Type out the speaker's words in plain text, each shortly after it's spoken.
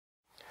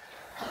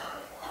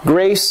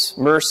Grace,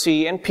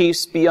 mercy, and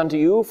peace be unto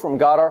you from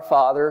God our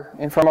Father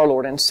and from our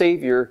Lord and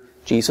Savior,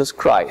 Jesus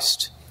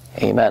Christ.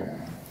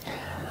 Amen.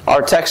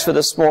 Our text for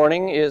this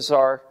morning is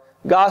our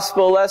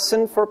Gospel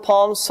lesson for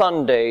Palm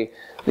Sunday,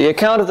 the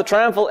account of the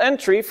triumphal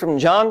entry from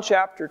John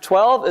chapter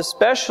 12,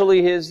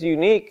 especially his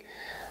unique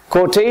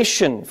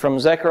quotation from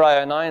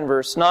Zechariah 9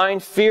 verse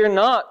 9, "Fear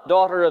not,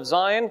 daughter of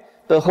Zion,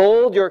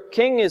 behold, your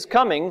king is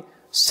coming,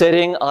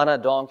 sitting on a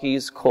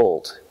donkey's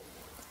colt."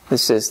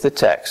 This is the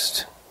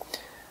text.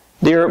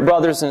 Dear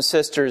brothers and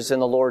sisters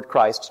in the Lord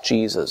Christ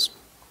Jesus,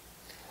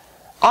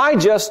 I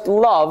just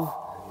love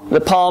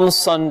the Palm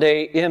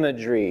Sunday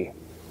imagery.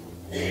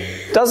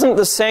 Doesn't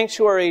the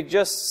sanctuary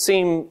just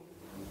seem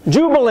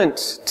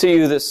jubilant to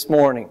you this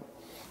morning?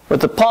 With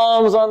the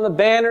palms on the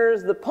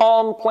banners, the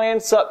palm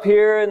plants up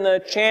here in the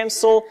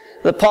chancel,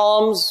 the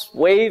palms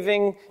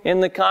waving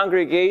in the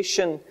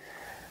congregation.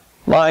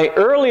 My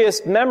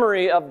earliest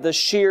memory of the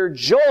sheer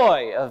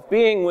joy of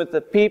being with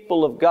the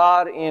people of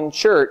God in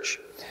church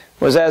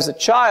was as a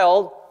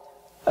child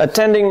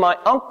attending my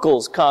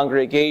uncle's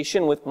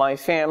congregation with my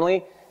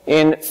family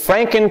in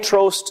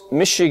Frankentrost,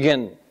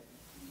 Michigan.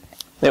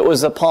 It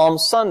was a Palm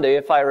Sunday,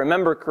 if I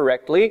remember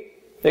correctly.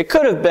 It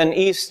could have been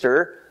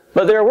Easter,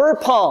 but there were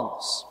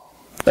palms.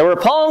 There were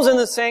palms in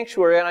the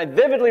sanctuary, and I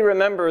vividly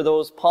remember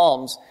those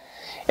palms.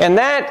 And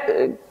that,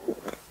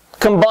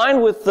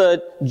 combined with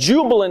the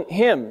jubilant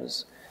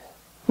hymns,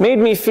 made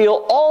me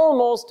feel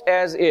almost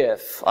as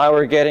if I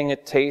were getting a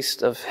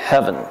taste of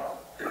heaven.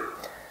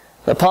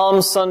 The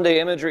Palm Sunday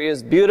imagery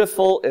is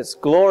beautiful, it's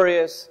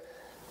glorious,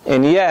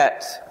 and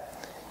yet,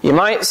 you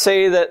might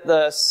say that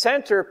the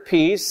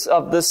centerpiece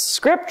of the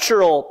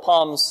scriptural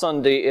Palm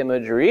Sunday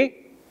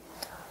imagery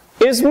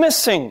is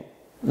missing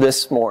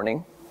this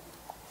morning.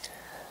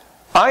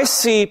 I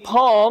see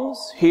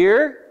palms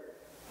here,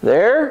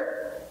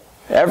 there,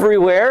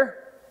 everywhere,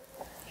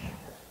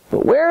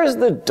 but where is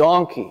the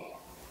donkey?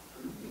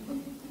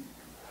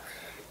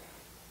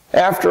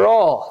 After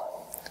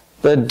all,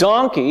 the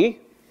donkey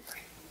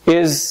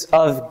is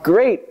of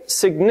great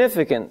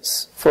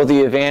significance for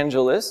the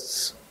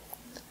evangelists,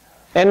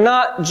 and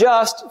not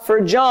just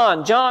for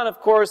John. John, of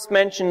course,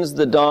 mentions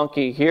the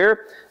donkey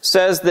here,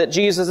 says that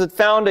Jesus had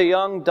found a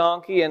young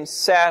donkey and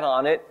sat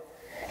on it,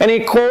 and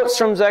he quotes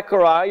from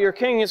Zechariah, "Your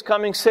king is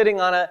coming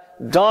sitting on a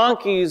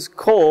donkey's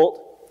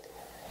colt."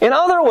 In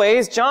other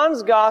ways,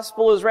 John's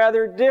gospel is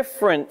rather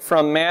different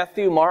from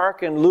Matthew,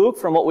 Mark, and Luke,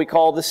 from what we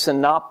call the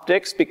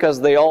synoptics,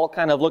 because they all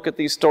kind of look at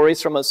these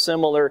stories from a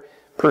similar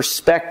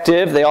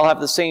perspective. They all have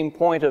the same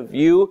point of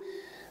view.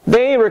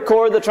 They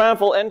record the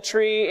triumphal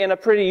entry in a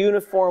pretty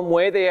uniform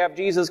way. They have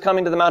Jesus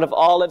coming to the Mount of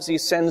Olives. He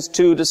sends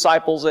 2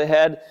 disciples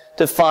ahead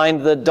to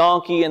find the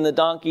donkey and the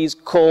donkey's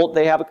colt.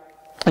 They have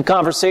a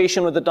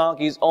conversation with the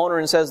donkey's owner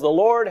and says, "The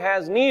Lord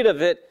has need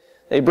of it."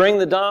 They bring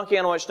the donkey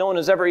on which no one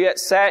has ever yet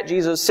sat.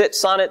 Jesus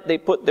sits on it. They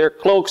put their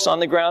cloaks on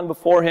the ground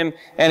before him,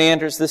 and he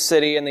enters the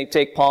city, and they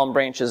take palm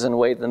branches and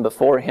wave them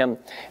before him.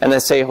 And they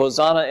say,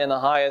 "Hosanna in the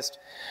highest.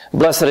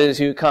 Blessed is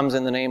he who comes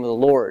in the name of the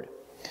Lord."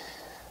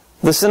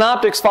 The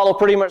synoptics follow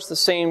pretty much the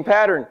same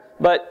pattern,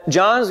 but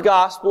John's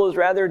gospel is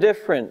rather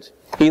different.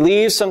 He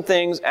leaves some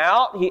things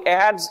out, he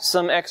adds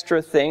some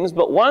extra things,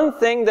 but one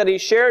thing that he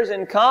shares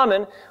in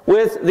common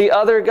with the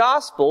other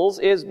gospels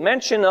is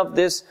mention of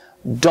this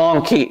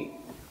donkey.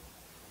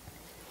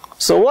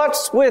 So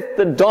what's with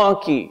the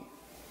donkey?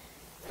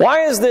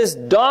 Why is this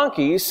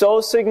donkey so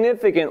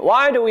significant?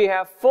 Why do we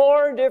have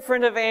 4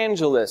 different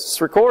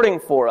evangelists recording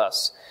for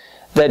us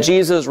that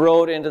Jesus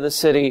rode into the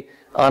city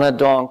on a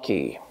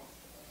donkey?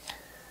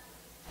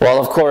 Well,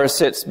 of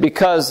course, it's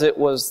because it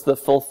was the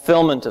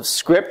fulfillment of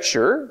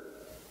Scripture.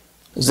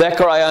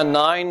 Zechariah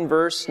 9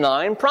 verse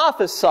 9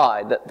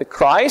 prophesied that the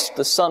Christ,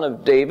 the Son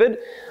of David,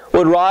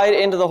 would ride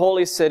into the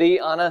holy city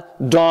on a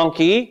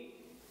donkey,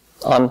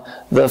 on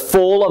the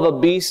foal of a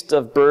beast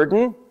of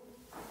burden.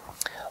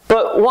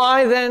 But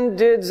why then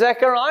did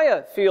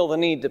Zechariah feel the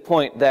need to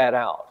point that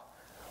out?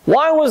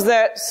 Why was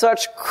that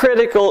such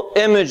critical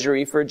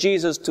imagery for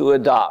Jesus to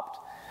adopt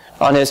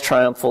on his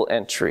triumphal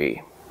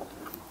entry?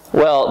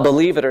 Well,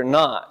 believe it or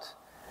not,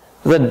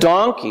 the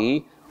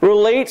donkey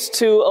relates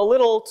to a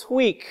little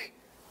tweak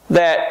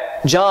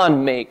that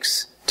John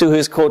makes to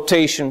his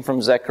quotation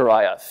from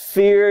Zechariah.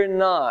 "Fear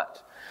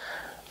not,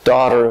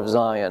 daughter of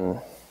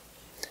Zion."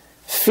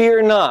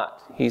 Fear not,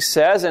 he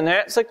says, and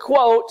that's a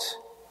quote.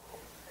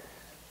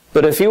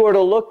 But if you were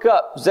to look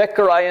up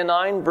Zechariah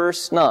 9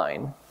 verse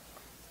 9,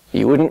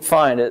 you wouldn't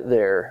find it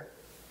there.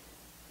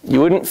 You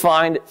wouldn't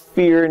find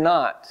 "fear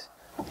not."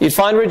 You'd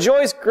find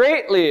 "rejoice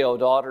greatly, O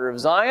daughter of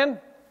Zion."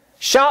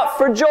 "Shout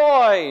for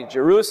joy,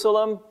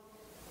 Jerusalem."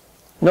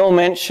 No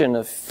mention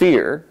of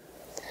fear.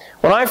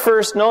 When I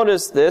first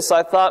noticed this,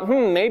 I thought,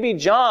 maybe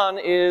John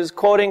is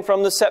quoting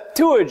from the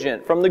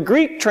Septuagint, from the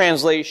Greek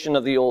translation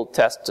of the Old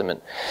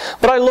Testament.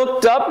 But I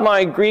looked up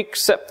my Greek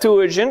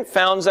Septuagint,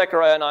 found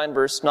Zechariah 9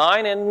 verse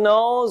 9, and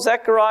no,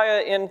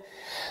 Zechariah in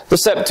the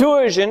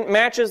Septuagint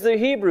matches the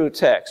Hebrew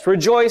text.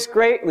 "Rejoice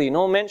greatly,"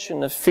 no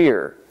mention of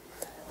fear.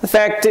 The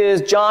fact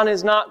is, John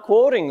is not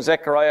quoting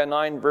Zechariah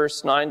 9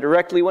 verse 9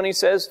 directly when he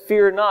says,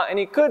 fear not. And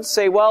he could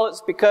say, well,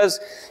 it's because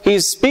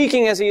he's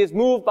speaking as he is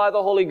moved by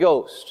the Holy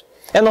Ghost.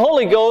 And the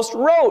Holy Ghost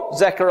wrote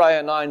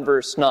Zechariah 9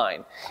 verse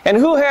 9. And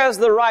who has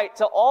the right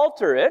to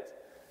alter it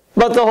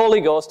but the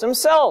Holy Ghost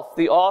himself,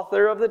 the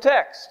author of the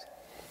text?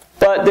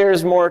 But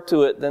there's more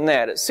to it than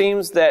that. It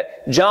seems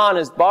that John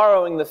is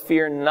borrowing the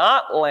fear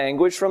not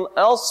language from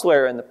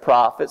elsewhere in the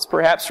prophets,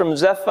 perhaps from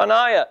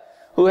Zephaniah,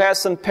 who has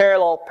some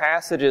parallel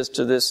passages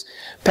to this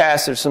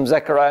passage from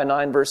Zechariah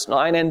 9 verse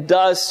 9 and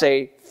does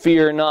say,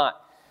 fear not.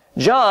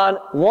 John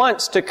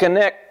wants to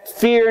connect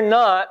fear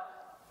not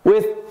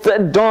with the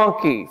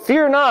donkey.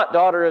 Fear not,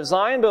 daughter of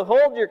Zion.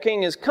 Behold, your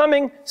king is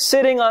coming,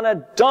 sitting on a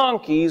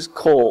donkey's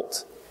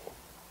colt.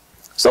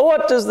 So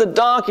what does the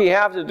donkey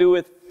have to do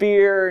with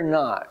fear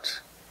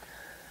not?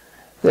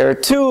 There are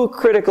two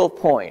critical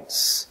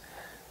points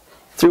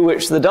through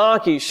which the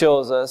donkey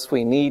shows us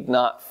we need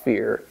not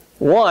fear.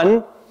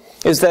 One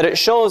is that it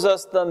shows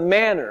us the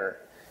manner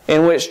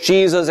in which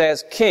Jesus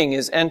as king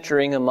is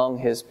entering among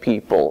his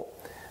people.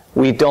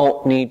 We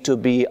don't need to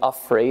be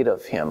afraid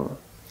of him.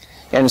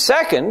 And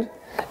second,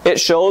 it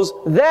shows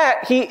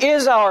that he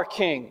is our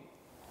king.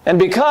 And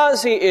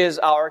because he is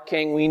our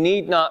king, we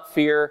need not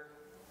fear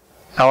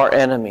our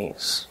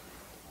enemies.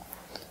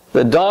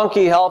 The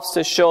donkey helps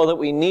to show that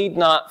we need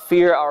not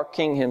fear our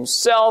king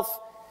himself,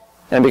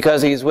 and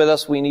because he's with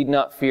us, we need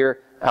not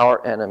fear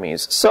our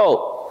enemies.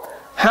 So,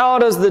 how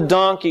does the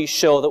donkey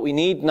show that we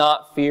need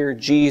not fear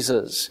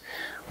Jesus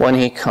when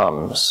he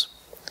comes?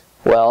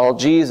 Well,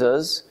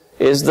 Jesus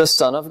is the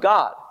Son of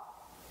God.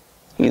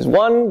 He's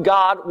one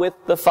God with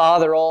the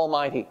Father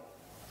Almighty.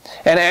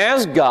 And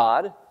as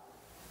God,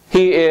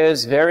 he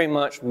is very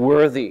much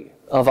worthy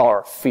of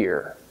our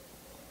fear.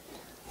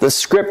 The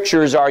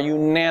Scriptures are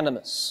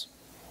unanimous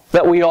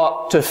that we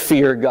ought to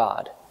fear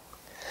God.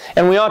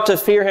 And we ought to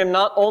fear him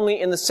not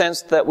only in the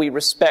sense that we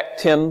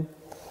respect him,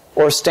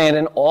 or stand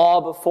in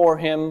awe before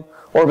him,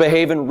 or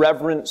behave in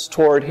reverence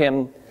toward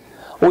him.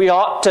 We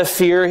ought to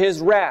fear his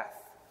wrath.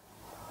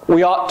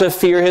 We ought to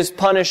fear his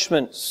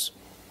punishments.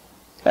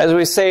 As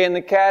we say in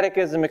the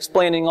Catechism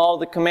explaining all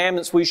the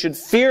commandments, we should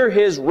fear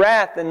his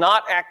wrath and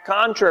not act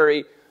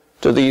contrary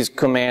to these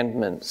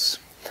commandments.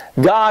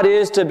 God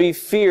is to be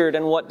feared,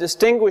 and what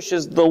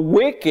distinguishes the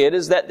wicked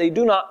is that they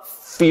do not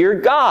fear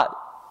God.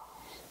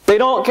 They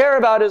don't care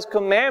about his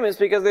commandments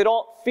because they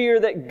don't fear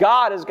that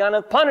God is going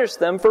to punish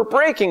them for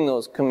breaking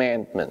those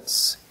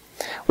commandments.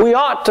 We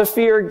ought to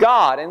fear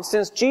God, and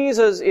since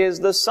Jesus is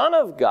the Son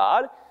of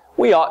God,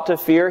 we ought to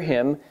fear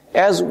him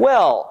as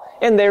well.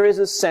 And there is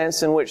a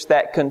sense in which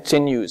that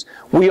continues.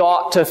 We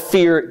ought to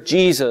fear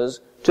Jesus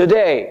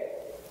today.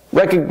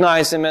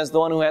 Recognize him as the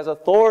one who has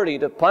authority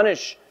to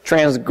punish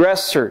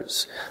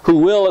transgressors, who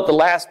will at the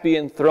last be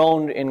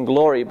enthroned in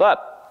glory.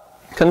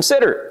 But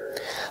consider,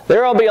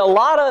 there will be a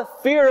lot of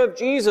fear of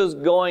Jesus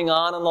going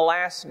on the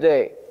last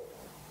day.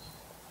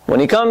 When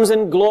he comes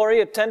in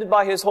glory, attended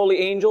by his holy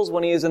angels,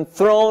 when he is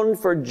enthroned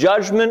for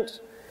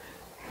judgment,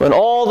 when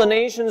all the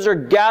nations are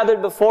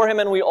gathered before him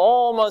and we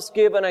all must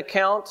give an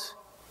account,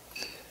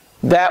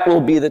 that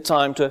will be the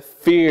time to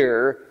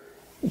fear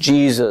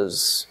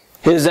Jesus.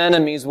 His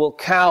enemies will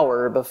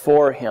cower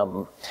before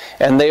him,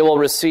 and they will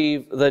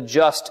receive the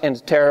just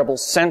and terrible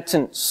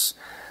sentence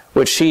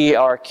which he,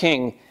 our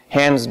King,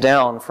 hands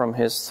down from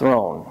his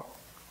throne.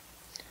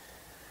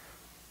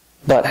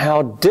 But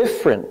how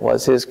different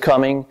was his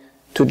coming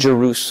to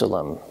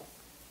Jerusalem.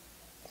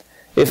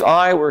 If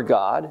I were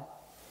God,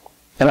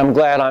 and I'm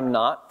glad I'm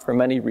not, for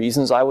many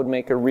reasons, I would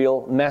make a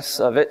real mess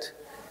of it.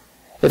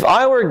 If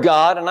I were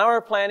God and I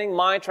were planning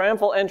my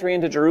triumphal entry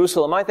into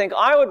Jerusalem, I think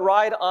I would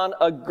ride on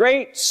a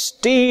great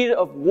steed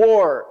of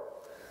war,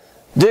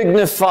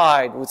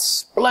 dignified with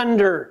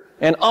splendor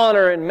and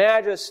honor and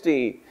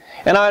majesty.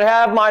 And I'd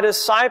have my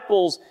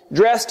disciples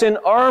dressed in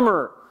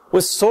armor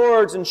with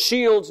swords and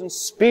shields and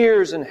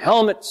spears and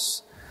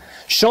helmets,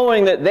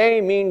 showing that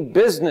they mean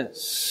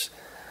business.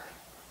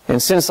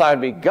 And since I'd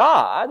be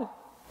God,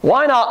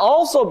 why not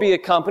also be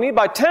accompanied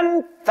by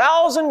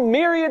 10,000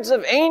 myriads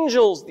of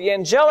angels, the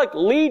angelic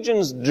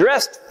legions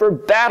dressed for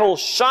battle,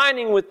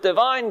 shining with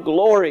divine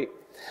glory?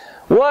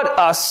 What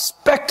a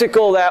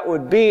spectacle that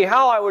would be!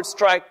 How I would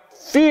strike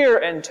fear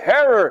and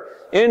terror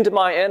into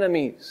my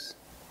enemies,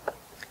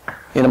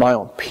 into my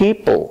own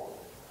people.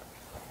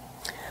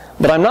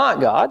 But I'm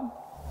not God.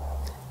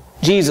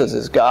 Jesus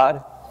is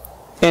God.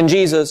 And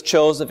Jesus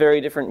chose a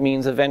very different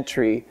means of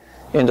entry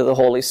into the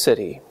holy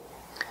city.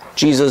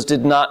 Jesus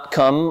did not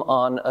come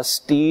on a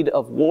steed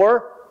of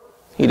war.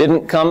 He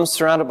didn't come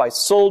surrounded by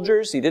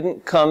soldiers. He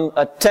didn't come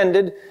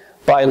attended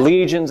by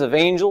legions of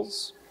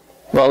angels.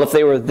 Well, if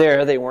they were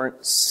there, they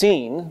weren't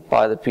seen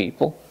by the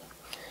people.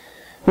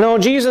 No,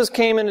 Jesus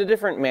came in a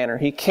different manner.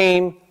 He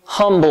came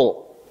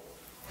humble.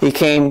 He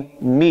came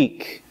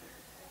meek.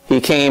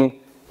 He came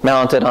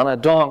mounted on a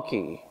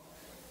donkey,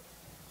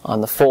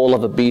 on the foal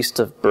of a beast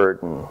of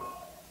burden.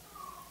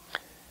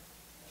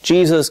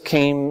 Jesus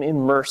came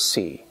in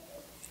mercy.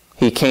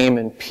 He came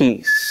in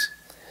peace.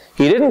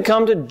 He didn't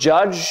come to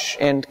judge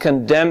and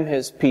condemn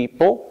His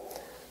people.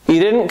 He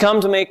didn't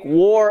come to make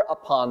war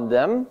upon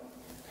them.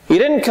 He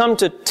didn't come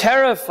to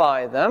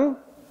terrify them.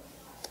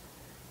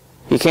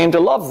 He came to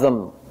love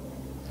them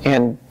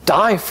and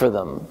die for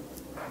them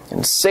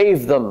and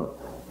save them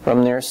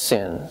from their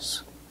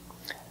sins.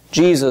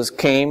 Jesus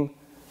came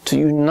to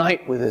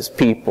unite with His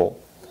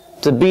people,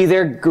 to be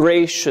their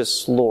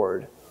gracious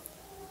Lord,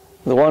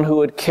 the one who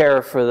would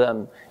care for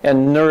them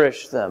and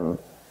nourish them,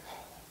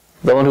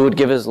 the one who would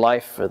give His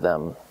life for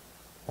them.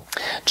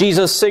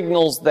 Jesus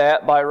signals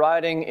that by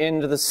riding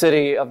into the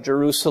city of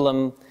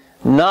Jerusalem,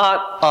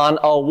 not on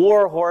a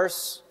war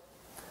horse,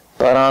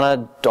 but on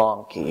a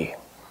donkey.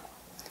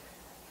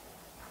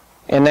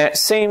 And that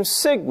same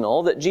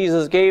signal that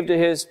Jesus gave to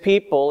His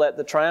people at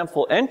the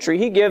triumphal entry,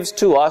 He gives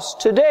to us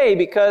today,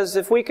 because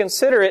if we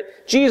consider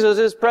it, Jesus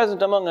is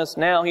present among us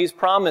now. He's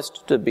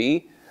promised to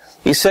be.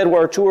 He said,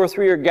 where 2 or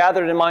 3 are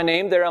gathered in my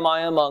name, there am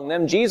I among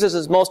them. Jesus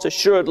is most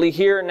assuredly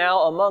here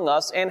now among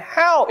us. And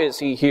how is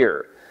He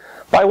here?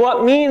 By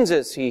what means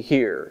is He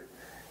here?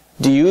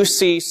 Do you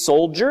see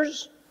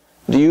soldiers?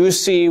 Do you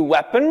see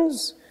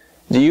weapons?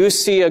 Do you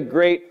see a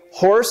great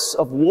horse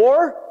of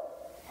war?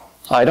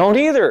 I don't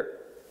either.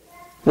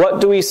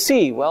 What do we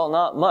see? Well,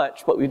 not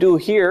much. What we do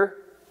hear,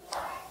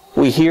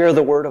 we hear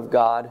the Word of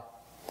God.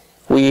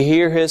 We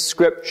hear His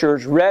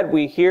Scriptures read.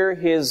 We hear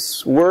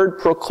His Word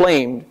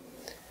proclaimed.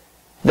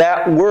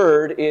 That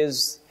Word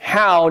is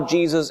how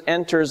Jesus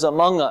enters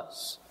among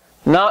us.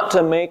 Not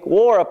to make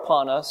war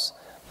upon us,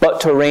 but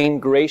to reign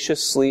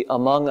graciously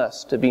among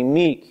us, to be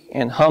meek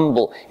and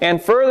humble. And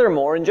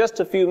furthermore, in just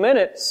a few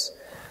minutes,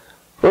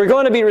 we're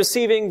going to be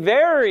receiving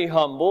very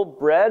humble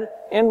bread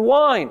and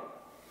wine.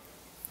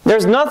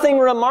 There's nothing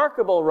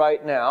remarkable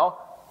right now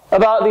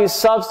about these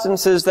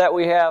substances that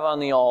we have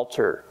on the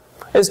altar.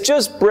 It's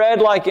just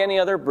bread like any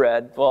other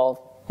bread.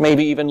 Well,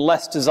 maybe even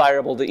less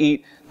desirable to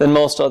eat than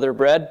most other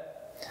bread.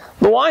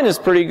 The wine is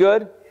pretty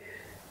good,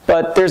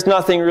 but there's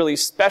nothing really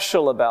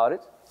special about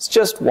it. It's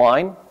just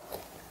wine.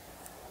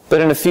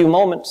 But in a few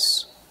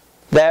moments,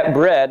 that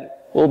bread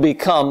will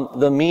become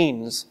the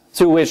means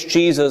through which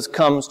Jesus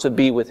comes to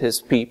be with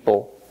His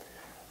people.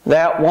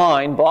 That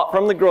wine, bought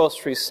from the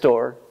grocery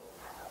store,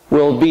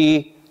 will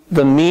be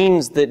the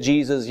means that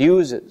Jesus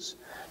uses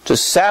to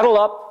saddle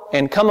up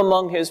and come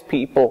among His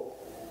people,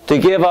 to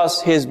give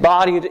us His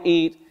body to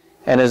eat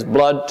and His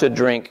blood to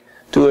drink,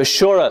 to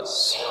assure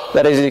us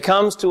that as He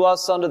comes to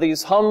us under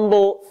these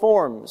humble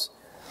forms,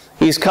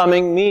 He's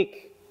coming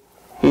meek,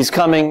 He's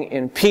coming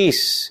in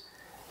peace,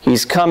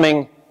 He's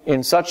coming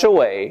in such a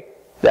way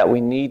that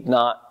we need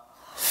not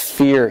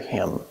fear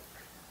Him.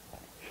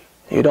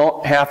 You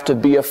don't have to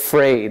be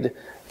afraid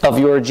of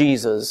your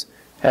Jesus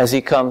as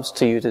He comes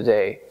to you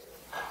today.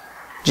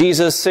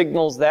 Jesus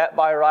signals that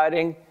by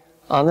riding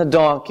on the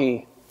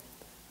donkey.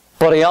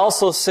 But He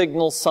also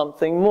signals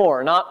something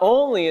more. Not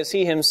only is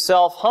He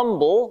Himself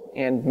humble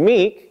and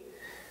meek,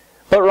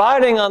 but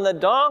riding on the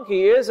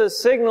donkey is a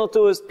signal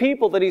to His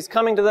people that He's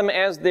coming to them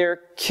as their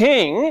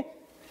king.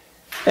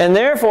 And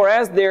therefore,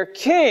 as their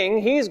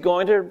king, He's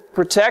going to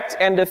protect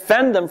and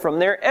defend them from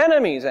their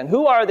enemies. And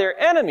who are their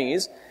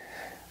enemies?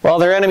 Well,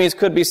 their enemies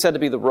could be said to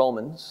be the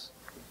Romans.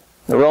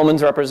 The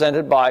Romans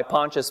represented by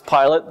Pontius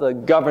Pilate, the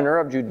governor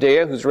of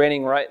Judea, who's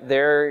reigning right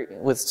there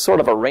with sort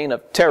of a reign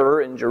of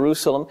terror in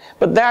Jerusalem.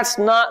 But that's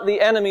not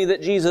the enemy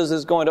that Jesus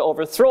is going to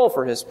overthrow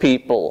for His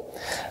people.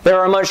 There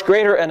are much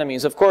greater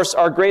enemies. Of course,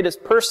 our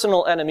greatest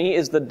personal enemy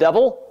is the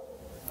devil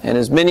and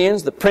his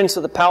minions, the prince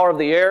of the power of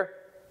the air.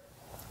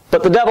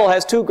 But the devil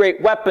has 2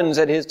 great weapons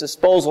at his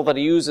disposal that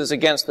he uses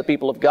against the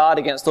people of God,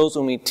 against those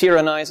whom he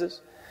tyrannizes: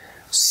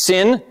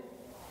 sin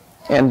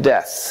and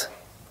death.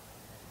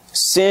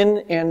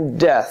 Sin and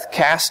death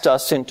cast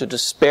us into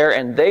despair,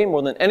 and they,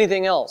 more than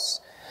anything else,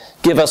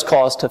 give us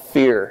cause to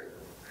fear.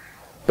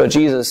 But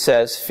Jesus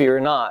says, fear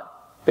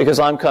not, because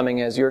I'm coming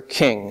as your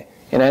king.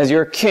 And as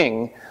your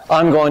king,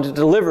 I'm going to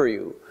deliver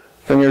you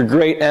from your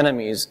great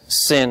enemies,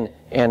 sin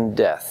and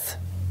death.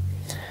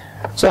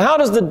 So how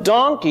does the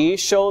donkey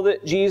show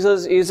that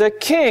Jesus is a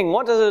king?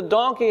 What does a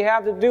donkey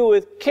have to do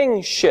with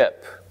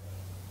kingship?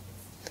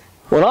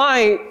 When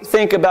I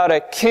think about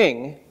a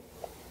king,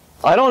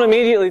 I don't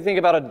immediately think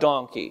about a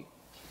donkey.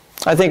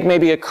 I think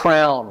maybe a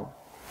crown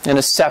and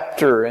a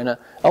scepter and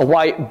a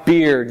white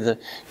beard, the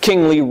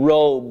kingly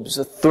robes,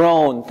 a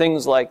throne,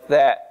 things like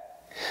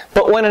that.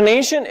 But when an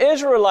ancient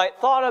Israelite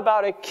thought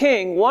about a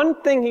king,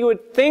 one thing he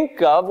would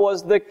think of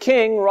was the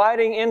king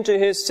riding into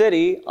his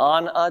city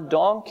on a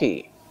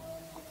donkey.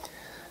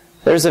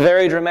 There's a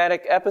very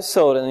dramatic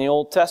episode in the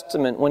Old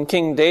Testament when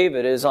King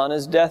David is on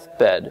his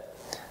deathbed.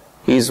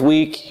 He's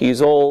weak,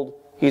 he's old,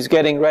 he's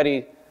getting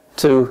ready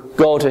to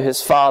go to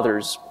his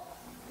fathers.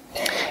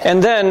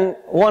 And then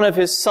one of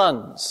his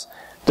sons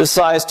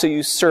decides to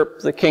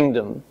usurp the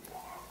kingdom.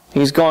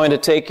 He's going to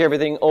take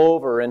everything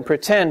over and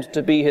pretend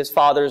to be his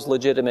father's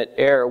legitimate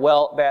heir.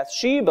 Well,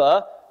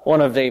 Bathsheba, one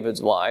of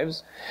David's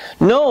wives,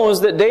 knows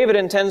that David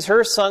intends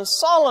her son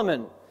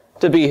Solomon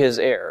to be his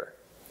heir.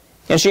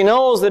 And she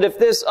knows that if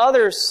this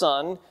other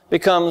son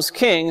becomes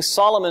king,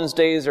 Solomon's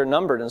days are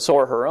numbered, and so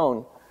are her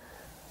own.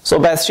 So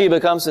Bathsheba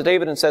comes to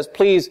David and says,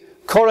 please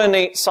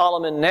coronate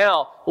Solomon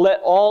now. Let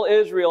all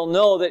Israel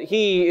know that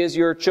he is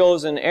your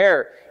chosen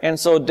heir. And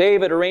so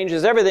David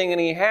arranges everything, and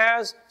he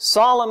has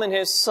Solomon,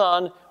 his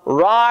son,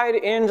 ride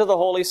into the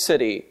holy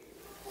city.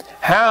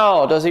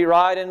 How does he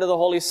ride into the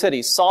holy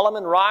city?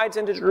 Solomon rides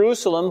into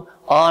Jerusalem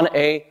on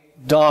a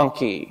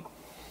donkey.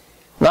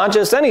 Not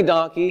just any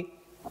donkey,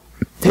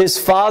 his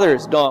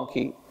father's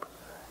donkey,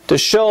 to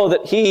show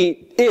that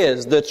he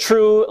is the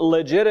true,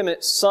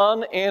 legitimate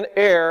son and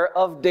heir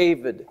of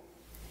David.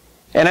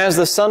 And as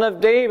the son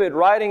of David,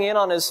 riding in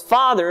on his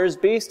father's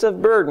beast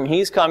of burden,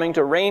 he's coming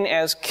to reign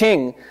as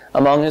king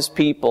among his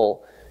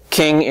people.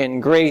 King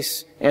in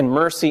grace and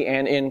mercy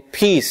and in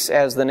peace,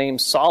 as the name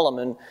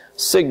Solomon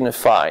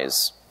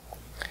signifies.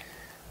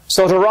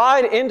 So to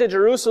ride into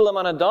Jerusalem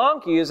on a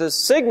donkey is a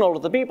signal to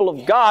the people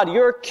of God,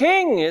 your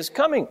king is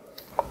coming.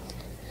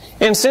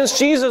 And since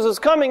Jesus is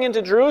coming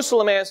into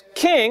Jerusalem as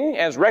king,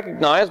 as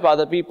recognized by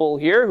the people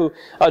here who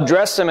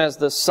address him as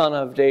the Son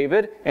of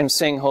David and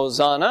sing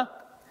Hosanna,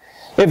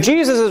 if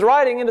Jesus is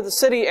riding into the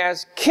city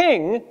as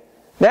king,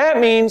 that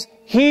means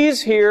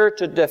he's here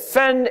to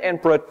defend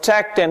and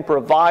protect and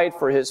provide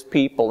for his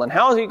people. And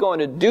how is he going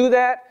to do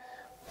that?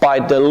 By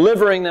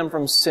delivering them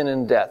from sin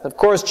and death. Of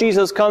course,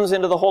 Jesus comes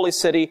into the holy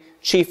city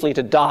chiefly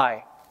to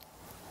die.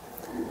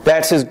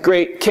 That's his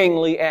great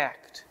kingly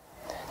act.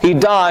 He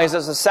dies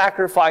as a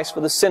sacrifice for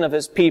the sin of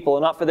his people,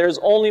 and not for theirs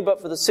only,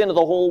 but for the sin of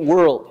the whole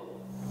world.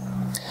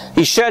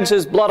 He sheds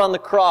his blood on the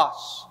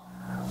cross,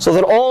 so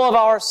that all of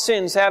our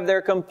sins have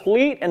their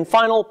complete and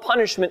final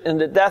punishment in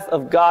the death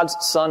of God's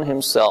Son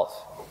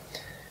himself.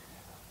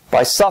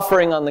 By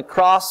suffering on the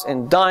cross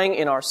and dying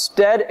in our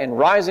stead and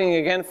rising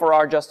again for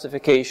our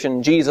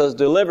justification, Jesus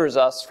delivers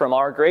us from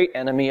our great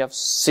enemy of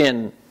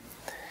sin.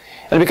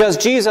 And because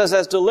Jesus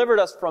has delivered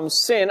us from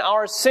sin,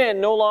 our sin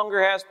no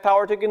longer has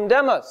power to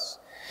condemn us.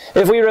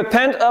 If we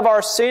repent of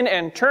our sin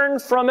and turn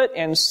from it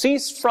and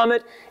cease from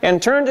it and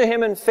turn to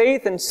Him in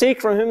faith and seek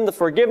from Him the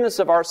forgiveness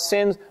of our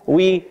sins,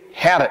 we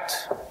have it.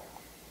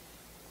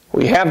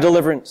 We have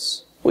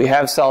deliverance. We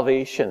have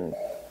salvation.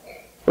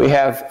 We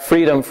have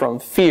freedom from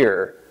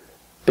fear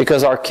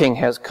because our King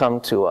has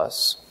come to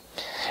us.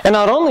 And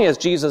not only has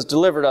Jesus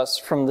delivered us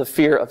from the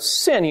fear of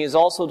sin, He has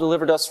also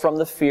delivered us from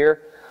the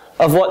fear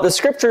of what the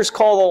Scriptures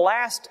call the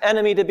last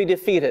enemy to be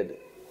defeated,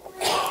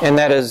 and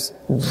that is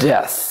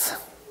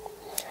death.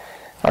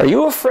 Are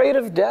you afraid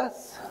of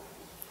death?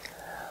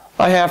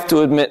 I have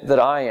to admit that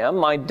I am.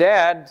 My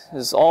dad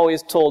has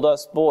always told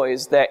us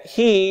boys that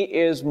he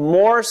is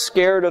more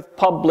scared of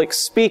public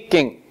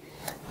speaking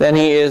than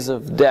he is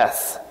of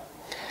death.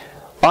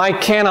 I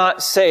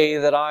cannot say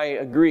that I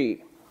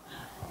agree.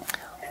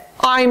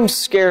 I'm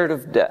scared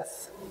of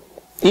death.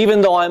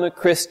 Even though I'm a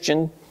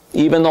Christian,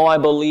 even though I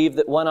believe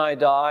that when I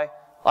die,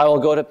 I will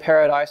go to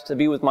paradise to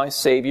be with my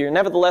Savior.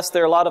 Nevertheless,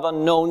 there are a lot of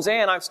unknowns,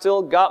 and I've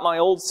still got my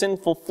old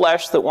sinful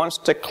flesh that wants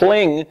to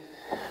cling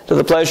to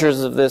the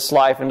pleasures of this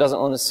life and doesn't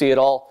want to see it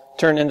all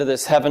turn into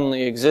this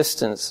heavenly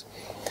existence.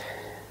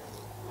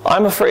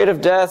 I'm afraid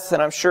of death,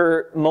 and I'm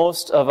sure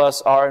most of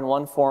us are in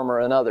one form or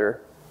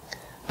another.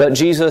 But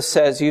Jesus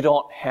says you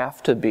don't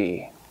have to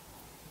be.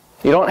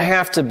 You don't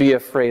have to be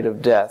afraid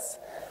of death,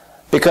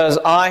 because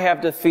I have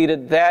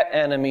defeated that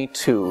enemy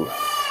too.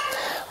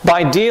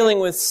 By dealing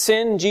with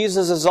sin,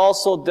 Jesus has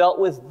also dealt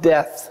with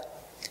death.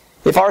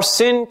 If our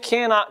sin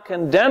cannot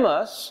condemn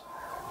us,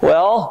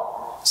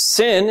 well,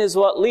 sin is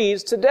what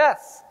leads to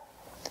death.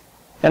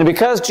 And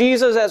because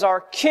Jesus as our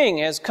King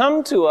has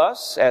come to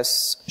us,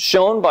 as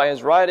shown by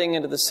His riding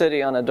into the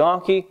city on a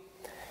donkey,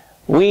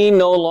 we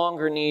no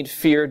longer need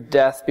fear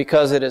death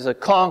because it is a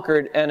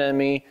conquered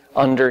enemy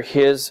under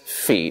His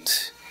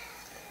feet.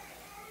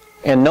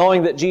 And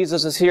knowing that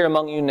Jesus is here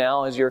among you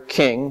now as your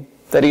King,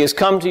 that He has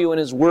come to you in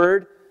His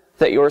Word,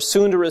 that you are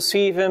soon to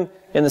receive Him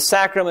in the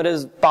sacrament of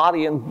His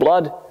body and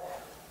blood,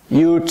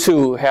 you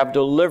too have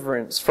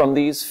deliverance from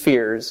these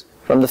fears,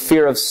 from the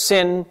fear of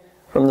sin,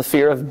 from the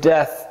fear of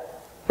death,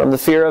 from the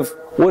fear of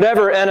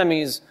whatever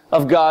enemies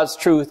of God's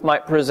truth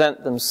might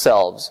present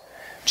themselves.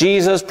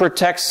 Jesus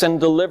protects and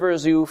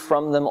delivers you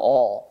from them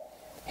all.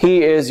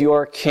 He is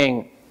your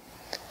King.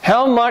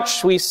 How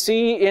much we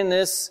see in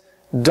this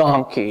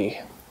donkey.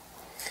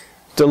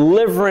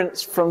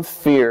 Deliverance from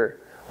fear.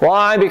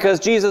 Why?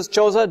 Because Jesus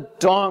chose a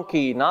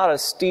donkey, not a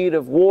steed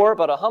of war,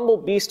 but a humble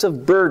beast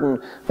of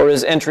burden for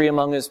His entry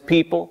among His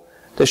people,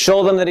 to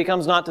show them that He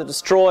comes not to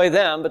destroy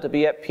them, but to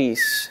be at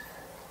peace.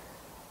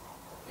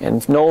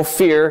 And no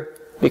fear,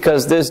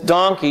 because this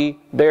donkey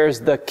bears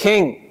the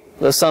King,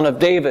 the Son of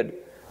David,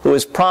 who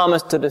is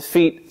promised to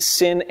defeat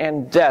sin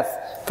and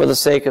death for the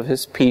sake of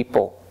His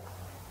people.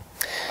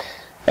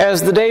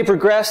 As the day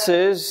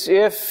progresses,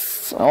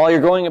 if while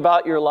you're going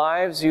about your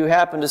lives you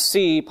happen to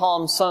see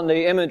Palm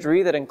Sunday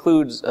imagery that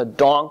includes a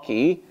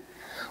donkey,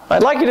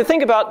 I'd like you to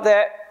think about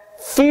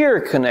that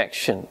fear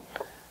connection.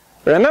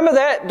 Remember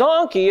that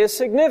donkey is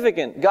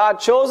significant. God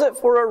chose it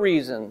for a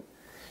reason.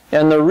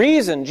 And the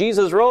reason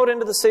Jesus rode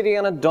into the city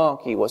on a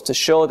donkey was to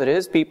show that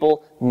his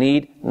people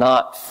need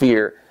not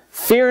fear.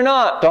 Fear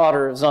not,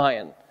 daughter of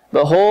Zion.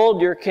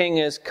 Behold, your king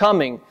is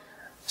coming,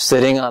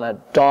 sitting on a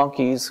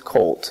donkey's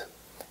colt.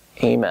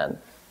 Amen.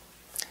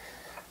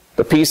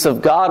 The peace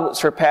of God, which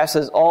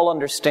surpasses all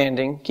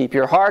understanding, keep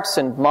your hearts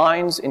and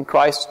minds in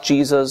Christ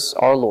Jesus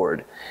our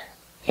Lord.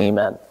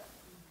 Amen.